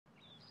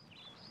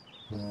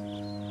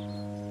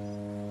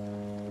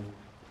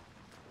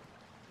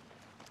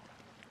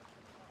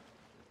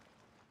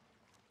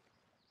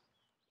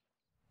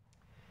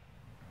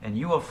And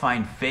you will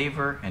find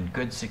favor and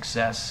good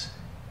success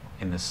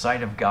in the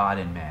sight of God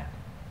and man.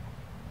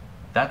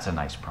 That's a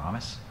nice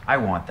promise. I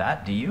want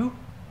that. Do you?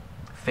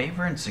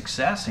 Favor and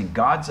success in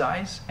God's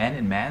eyes and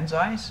in man's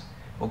eyes?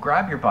 Well,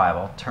 grab your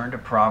Bible, turn to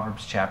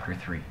Proverbs chapter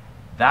 3.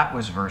 That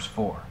was verse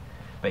 4.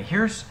 But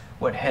here's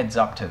what heads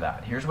up to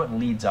that. Here's what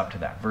leads up to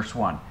that. Verse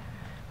 1.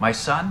 My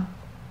son,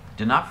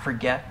 do not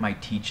forget my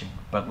teaching,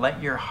 but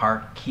let your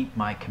heart keep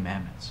my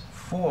commandments.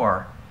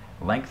 For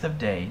length of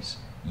days,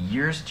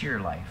 years to your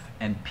life,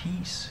 and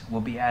peace will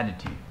be added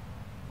to you.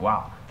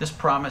 Wow, this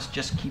promise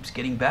just keeps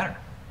getting better.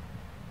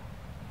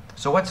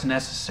 So what's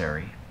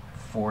necessary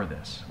for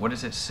this? What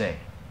does it say?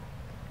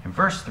 In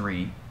verse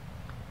 3,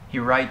 he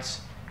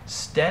writes,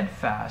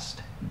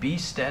 be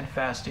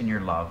steadfast in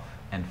your love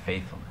and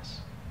faithfulness.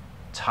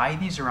 Tie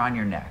these around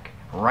your neck.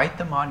 Write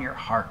them on your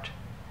heart.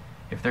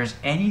 If there's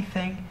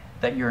anything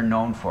that you're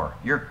known for,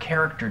 your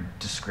character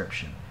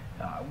description,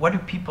 what do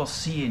people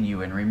see in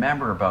you and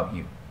remember about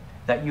you?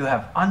 That you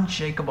have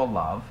unshakable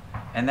love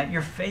and that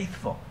you're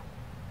faithful.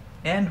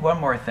 And one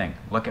more thing.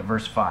 Look at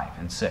verse 5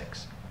 and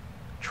 6.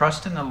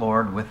 Trust in the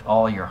Lord with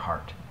all your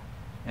heart,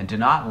 and do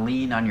not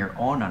lean on your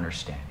own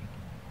understanding.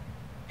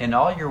 In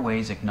all your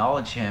ways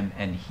acknowledge him,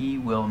 and he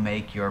will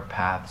make your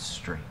paths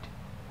straight.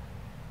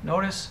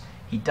 Notice,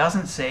 he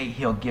doesn't say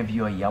he'll give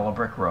you a yellow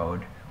brick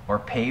road or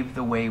pave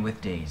the way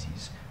with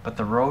daisies, but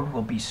the road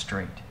will be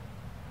straight.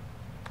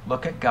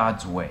 Look at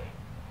God's way.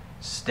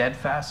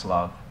 Steadfast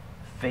love,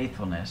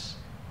 faithfulness,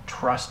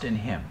 trust in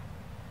him.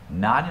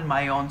 Not in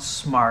my own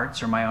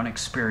smarts or my own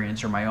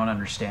experience or my own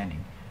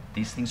understanding.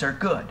 These things are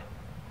good,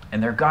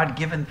 and they're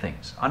God-given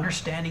things.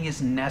 Understanding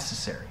is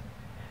necessary.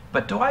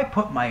 But do I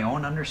put my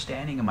own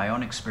understanding and my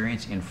own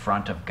experience in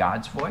front of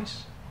God's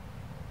voice?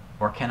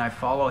 Or can I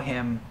follow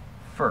him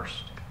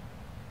first?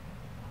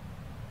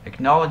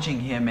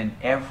 Acknowledging him in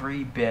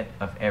every bit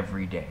of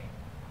every day.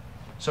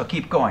 So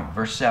keep going.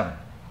 Verse 7.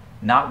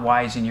 Not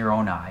wise in your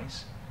own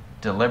eyes,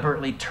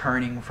 deliberately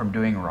turning from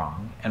doing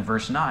wrong. And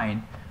verse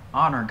 9,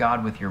 honor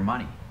God with your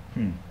money.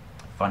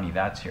 Funny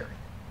that's here.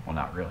 Well,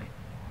 not really.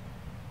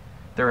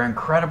 There are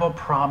incredible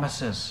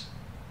promises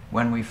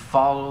when we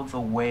follow the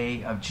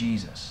way of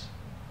Jesus.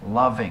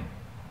 Loving,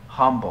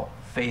 humble,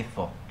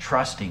 faithful,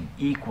 trusting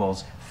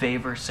equals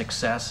favor,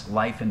 success,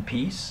 life, and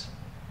peace.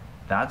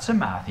 That's a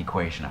math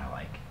equation I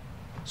like.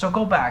 So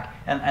go back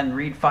and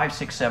read 5,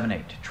 6, 7,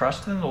 8.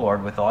 Trust in the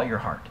Lord with all your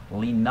heart.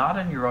 Lean not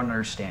on your own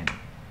understanding.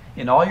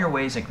 In all your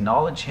ways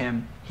acknowledge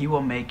him. He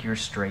will make your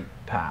straight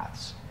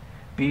paths.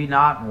 Be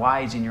not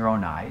wise in your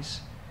own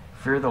eyes.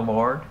 Fear the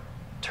Lord.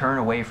 Turn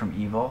away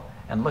from evil.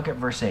 And look at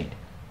verse 8.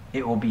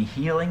 It will be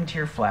healing to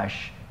your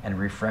flesh and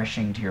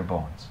refreshing to your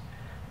bones.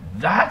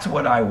 That's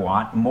what I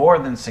want more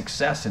than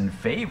success and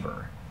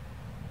favor.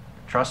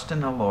 Trust in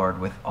the Lord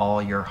with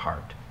all your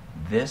heart.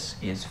 This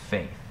is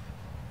faith.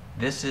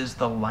 This is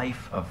the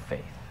life of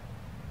faith.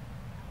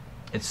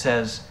 It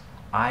says,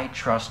 I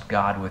trust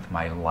God with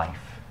my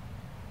life.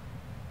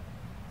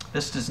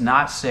 This does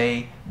not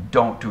say,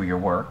 don't do your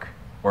work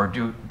or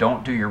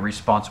don't do your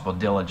responsible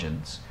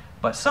diligence.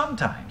 But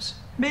sometimes,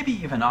 maybe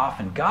even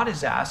often, God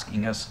is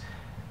asking us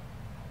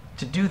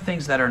to do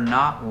things that are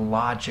not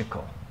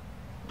logical.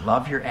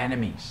 Love your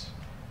enemies.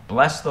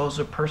 Bless those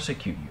who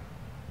persecute you.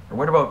 Or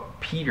what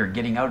about Peter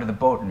getting out of the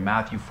boat in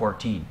Matthew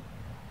 14?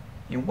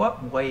 In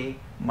what way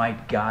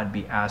might God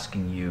be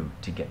asking you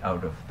to get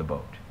out of the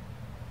boat?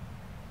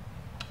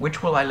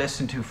 Which will I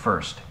listen to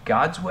first?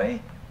 God's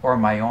way or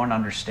my own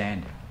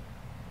understanding?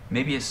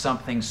 Maybe it's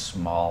something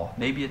small.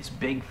 Maybe it's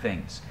big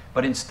things.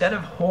 But instead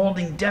of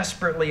holding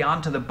desperately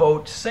onto the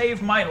boat,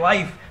 save my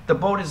life, the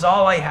boat is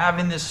all I have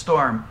in this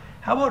storm.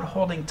 How about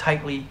holding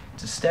tightly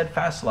to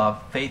steadfast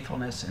love,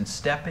 faithfulness, and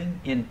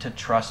stepping into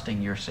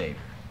trusting your Savior?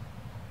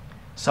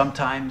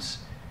 Sometimes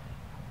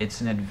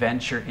it's an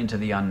adventure into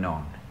the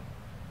unknown.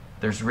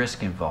 There's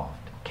risk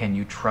involved. Can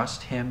you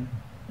trust him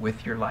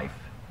with your life?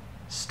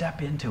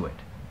 Step into it.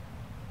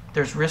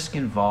 There's risk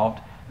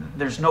involved.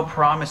 There's no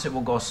promise it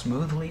will go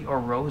smoothly or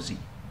rosy,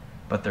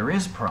 but there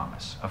is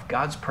promise of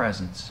God's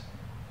presence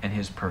and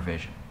his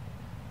provision.